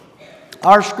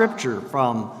Our scripture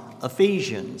from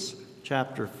Ephesians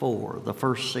chapter 4, the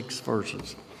first 6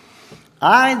 verses.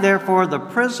 I, therefore, the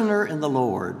prisoner in the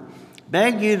Lord,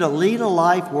 beg you to lead a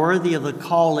life worthy of the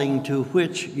calling to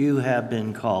which you have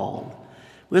been called,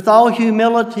 with all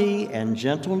humility and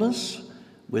gentleness,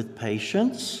 with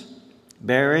patience,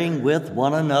 bearing with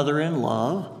one another in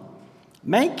love,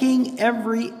 making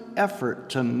every effort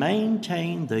to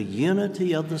maintain the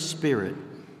unity of the Spirit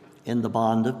in the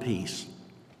bond of peace.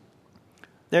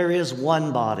 There is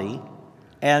one body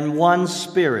and one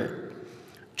Spirit,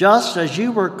 just as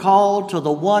you were called to the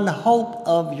one hope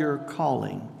of your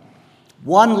calling,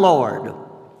 one Lord,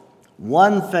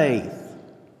 one faith,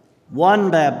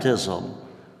 one baptism,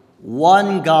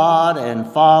 one God and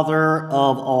Father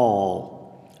of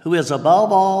all, who is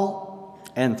above all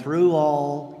and through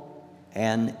all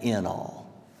and in all.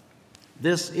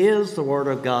 This is the word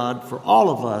of God for all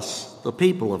of us, the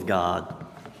people of God.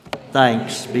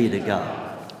 Thanks be to God.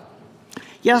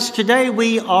 Yes, today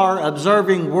we are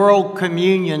observing World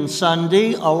Communion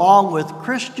Sunday along with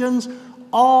Christians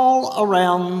all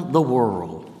around the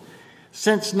world.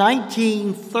 Since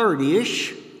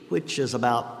 1930-ish, which is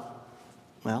about,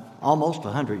 almost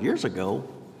 100 years ago,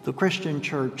 the Christian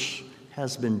church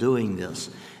has been doing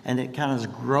this, and it kind of is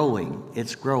growing.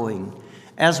 It's growing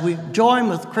as we join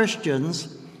with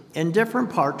Christians in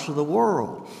different parts of the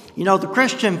world. You know, the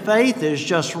Christian faith is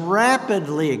just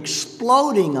rapidly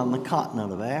exploding on the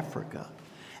continent of Africa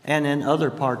and in other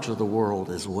parts of the world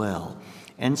as well.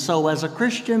 And so as a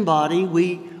Christian body,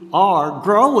 we are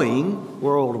growing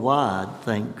worldwide,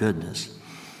 thank goodness.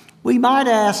 We might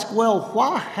ask, well,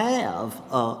 why have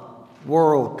a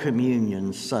World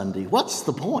Communion Sunday? What's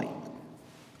the point?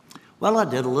 Well, I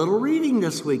did a little reading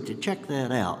this week to check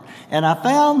that out, and I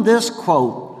found this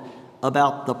quote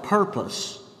about the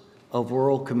purpose of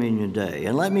World Communion Day,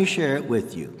 and let me share it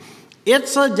with you.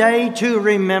 It's a day to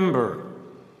remember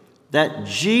that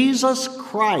Jesus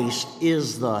Christ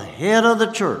is the head of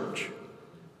the church.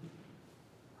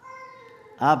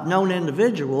 I've known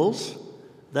individuals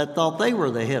that thought they were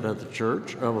the head of the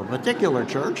church, of a particular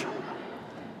church.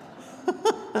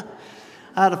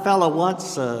 I had a fellow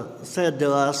once said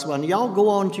to us, when y'all go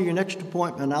on to your next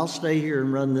appointment, I'll stay here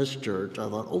and run this church. I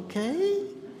thought, okay.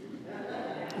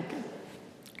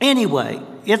 Anyway,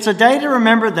 it's a day to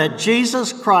remember that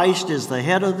Jesus Christ is the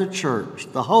head of the church,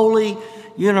 the holy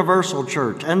universal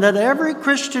church, and that every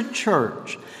Christian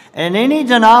church and any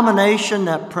denomination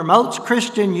that promotes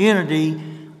Christian unity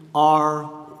are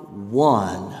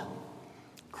one.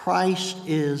 Christ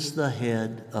is the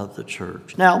head of the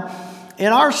church. Now, in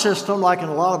our system, like in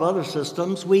a lot of other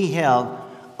systems, we have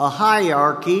a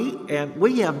hierarchy and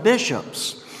we have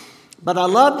bishops. But I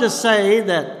love to say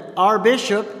that our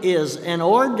bishop is an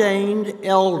ordained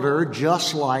elder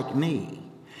just like me.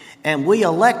 And we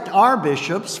elect our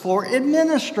bishops for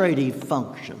administrative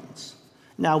functions.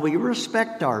 Now, we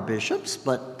respect our bishops,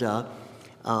 but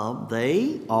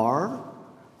they are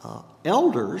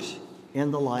elders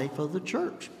in the life of the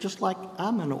church, just like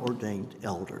I'm an ordained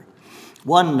elder.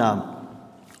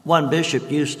 One bishop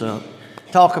used to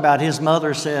talk about his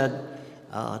mother said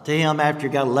to him after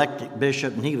he got elected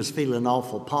bishop and he was feeling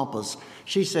awful pompous.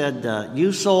 She said,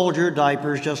 you sold your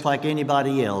diapers just like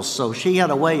anybody else. So she had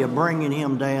a way of bringing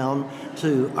him down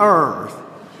to earth.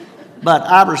 But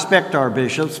I respect our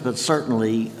bishops, but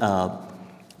certainly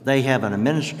they have an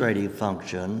administrative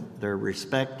function. They're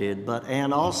respected,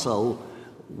 and also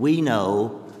we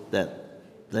know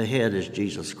that the head is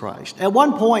Jesus Christ. At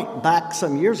one point back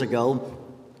some years ago,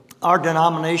 our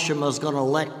denomination was going to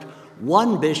elect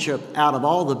one bishop out of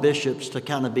all the bishops to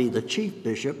kind of be the chief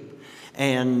bishop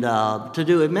and to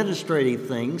do administrative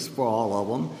things for all of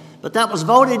them. But that was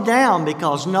voted down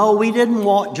because, no, we didn't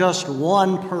want just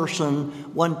one person,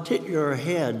 one titular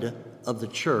head of the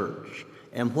church,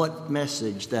 and what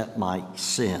message that might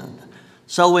send.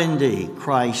 So indeed,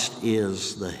 Christ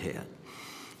is the head.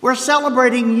 We're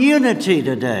celebrating unity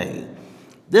today.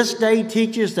 This day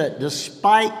teaches that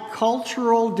despite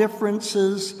cultural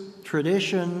differences,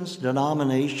 traditions,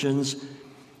 denominations,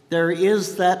 there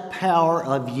is that power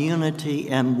of unity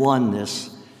and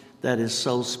oneness that is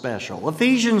so special.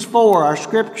 Ephesians 4, our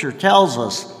scripture tells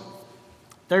us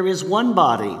there is one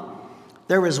body,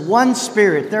 there is one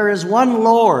Spirit, there is one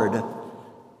Lord,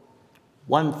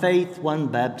 one faith, one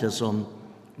baptism,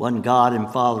 one God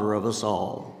and Father of us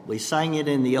all. We sang it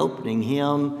in the opening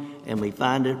hymn, and we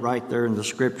find it right there in the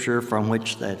scripture from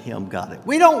which that hymn got it.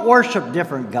 We don't worship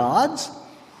different gods.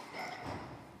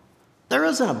 There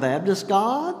isn't a Baptist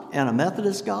God and a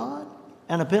Methodist God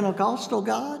and a Pentecostal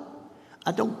God.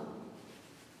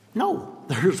 No,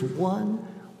 there's one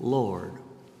Lord,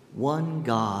 one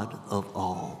God of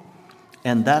all.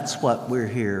 And that's what we're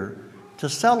here to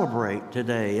celebrate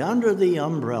today under the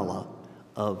umbrella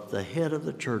of the head of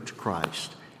the church,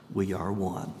 Christ. We are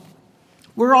one.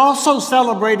 We're also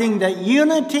celebrating that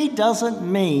unity doesn't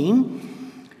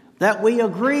mean that we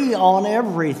agree on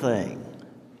everything.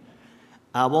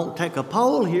 I won't take a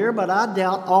poll here, but I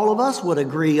doubt all of us would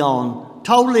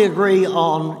totally agree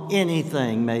on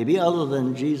anything, maybe, other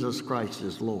than Jesus Christ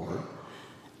is Lord.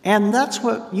 And that's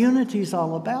what unity is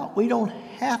all about.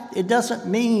 It doesn't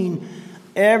mean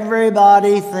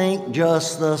everybody think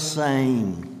just the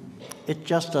same. It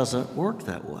just doesn't work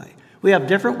that way. We have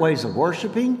different ways of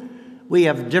worshiping. We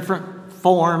have different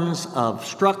forms of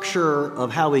structure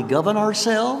of how we govern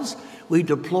ourselves. We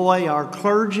deploy our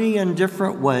clergy in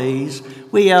different ways.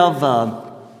 We have,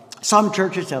 some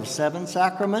churches have 7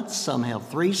 sacraments, some have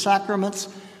 3 sacraments.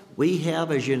 We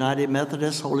have, as United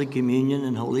Methodists, Holy Communion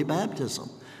and Holy Baptism.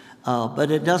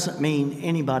 But it doesn't mean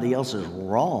anybody else is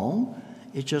wrong.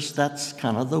 It's just that's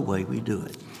kind of the way we do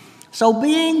it. So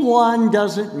being one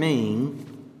doesn't mean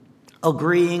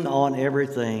agreeing on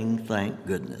everything, thank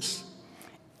goodness.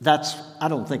 That's, I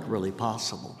don't think, really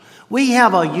possible. We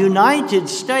have a United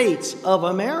States of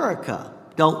America,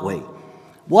 don't we?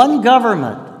 One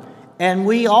government. And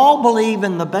we all believe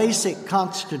in the basic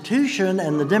Constitution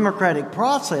and the democratic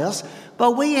process,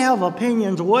 but we have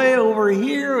opinions way over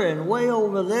here and way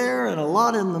over there and a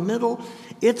lot in the middle.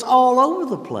 It's all over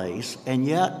the place, and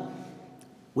yet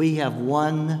we have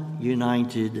one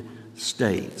United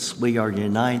States. We are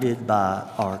united by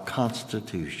our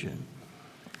Constitution.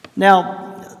 Now,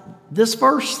 this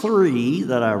verse 3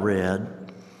 that I read,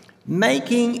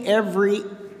 making every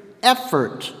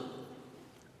effort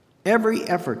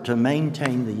to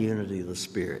maintain the unity of the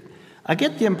Spirit. I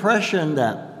get the impression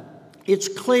that it's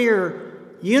clear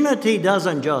unity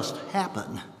doesn't just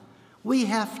happen. We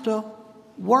have to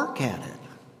work at it.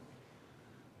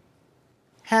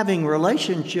 Having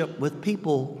relationship with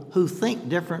people who think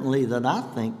differently than I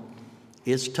think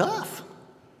is tough.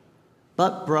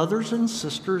 But brothers and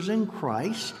sisters in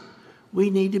Christ, we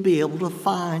need to be able to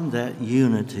find that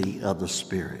unity of the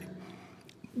Spirit.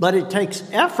 But it takes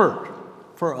effort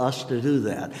for us to do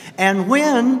that. And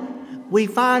when we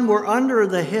find we're under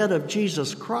the head of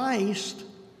Jesus Christ,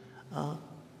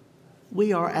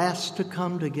 we are asked to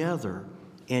come together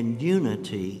in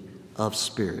unity of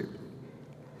spirit.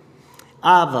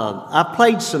 I've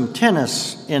played some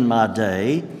tennis in my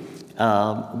day.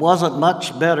 Wasn't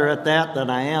much better at that than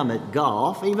I am at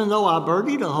golf, even though I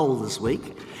birdied a hole this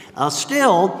week.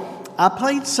 Still, I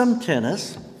played some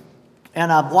tennis,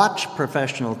 and I've watched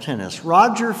professional tennis.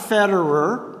 Roger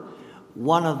Federer,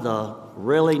 one of the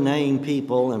really named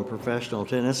people in professional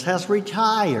tennis, has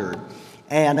retired.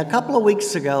 And a couple of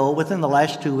weeks ago, within the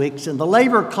last 2 weeks, in the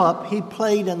Laver Cup, he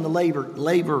played in the Laver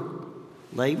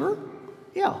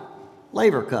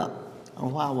Cup. I don't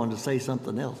know why I wanted to say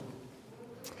something else.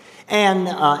 And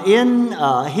in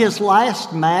his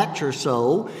last match or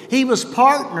so, he was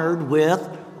partnered with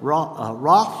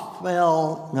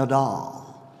Rafael Nadal.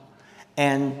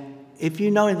 And if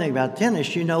you know anything about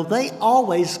tennis, you know they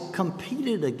always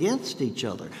competed against each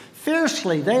other.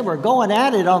 Fiercely, they were going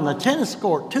at it on the tennis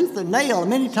court, tooth and nail.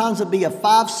 Many times it'd be a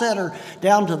 5-setter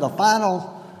down to the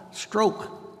final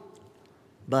stroke.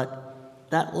 But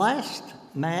that last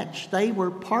match, they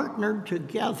were partnered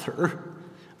together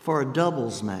for a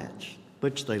doubles match,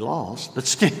 which they lost, but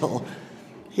still.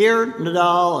 Here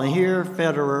Nadal and here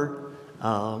Federer.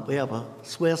 We have a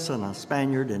Swiss and a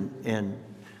Spaniard and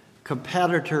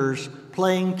competitors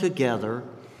playing together.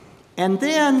 And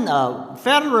then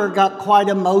Federer got quite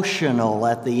emotional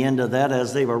at the end of that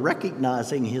as they were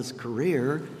recognizing his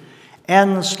career.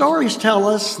 And the stories tell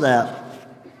us that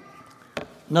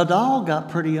Nadal got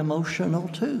pretty emotional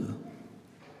too.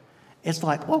 It's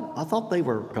like, well, I thought they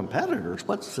were competitors.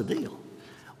 What's the deal?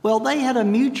 Well, they had a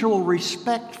mutual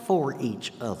respect for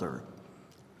each other.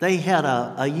 They had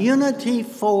a unity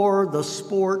for the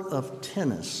sport of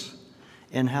tennis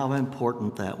and how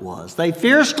important that was. They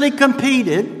fiercely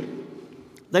competed.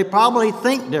 They probably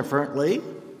think differently.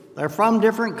 They're from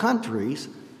different countries.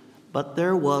 But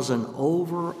there was an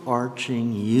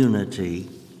overarching unity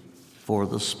for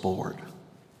the sport.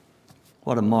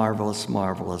 What a marvelous,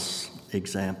 marvelous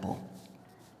example.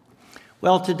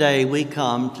 Well, today we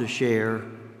come to share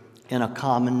in a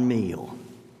common meal.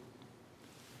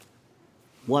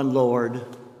 One Lord,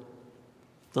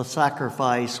 the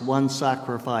sacrifice, one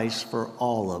sacrifice for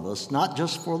all of us, not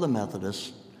just for the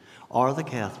Methodists or the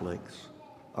Catholics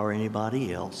or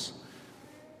anybody else.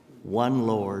 One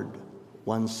Lord,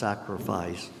 one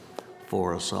sacrifice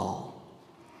for us all.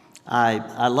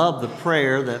 I love the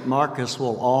prayer that Marcus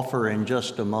will offer in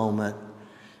just a moment,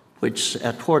 which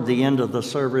toward the end of the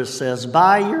service says,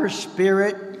 "By your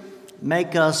Spirit,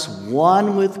 make us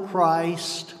one with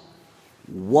Christ,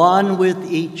 one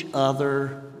with each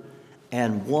other,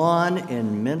 and one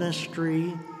in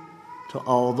ministry to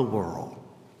all the world."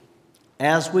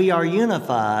 As we are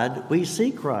unified, we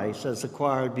see Christ, as the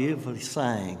choir beautifully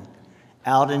sang,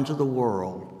 out into the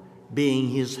world, being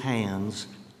his hands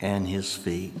and his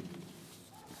feet.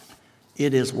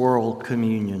 It is World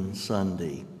Communion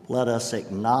Sunday. Let us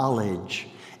acknowledge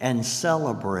and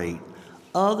celebrate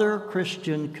other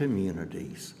Christian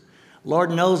communities. Lord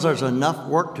knows there's enough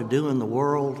work to do in the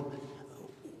world.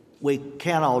 We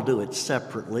can't all do it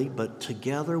separately, but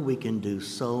together we can do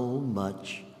so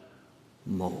much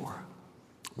more.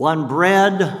 One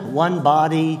bread, one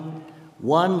body,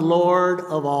 one Lord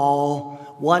of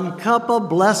all, one cup of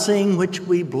blessing which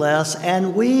we bless,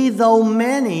 and we, though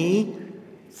many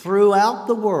throughout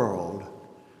the world,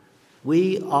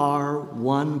 we are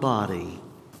one body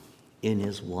in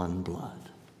his one blood.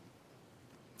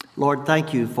 Lord,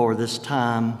 thank you for this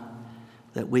time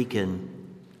that we can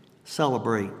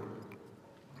celebrate.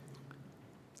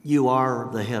 You are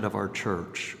the head of our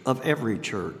church, of every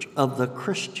church, of the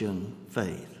Christian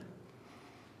faith.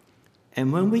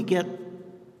 And when we get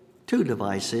too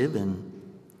divisive and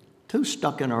too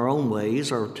stuck in our own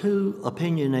ways or too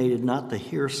opinionated not to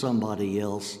hear somebody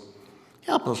else,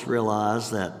 help us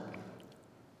realize that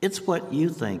it's what you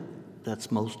think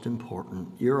that's most important.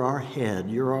 You're our head.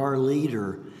 You're our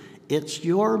leader. It's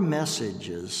your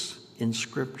messages in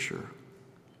Scripture,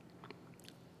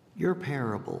 your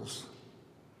parables,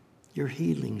 your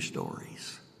healing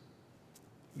stories,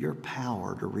 your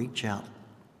power to reach out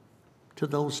to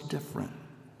those different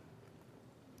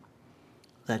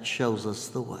that shows us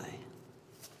the way.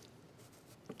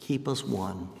 Keep us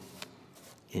one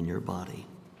in your body.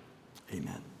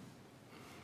 Amen.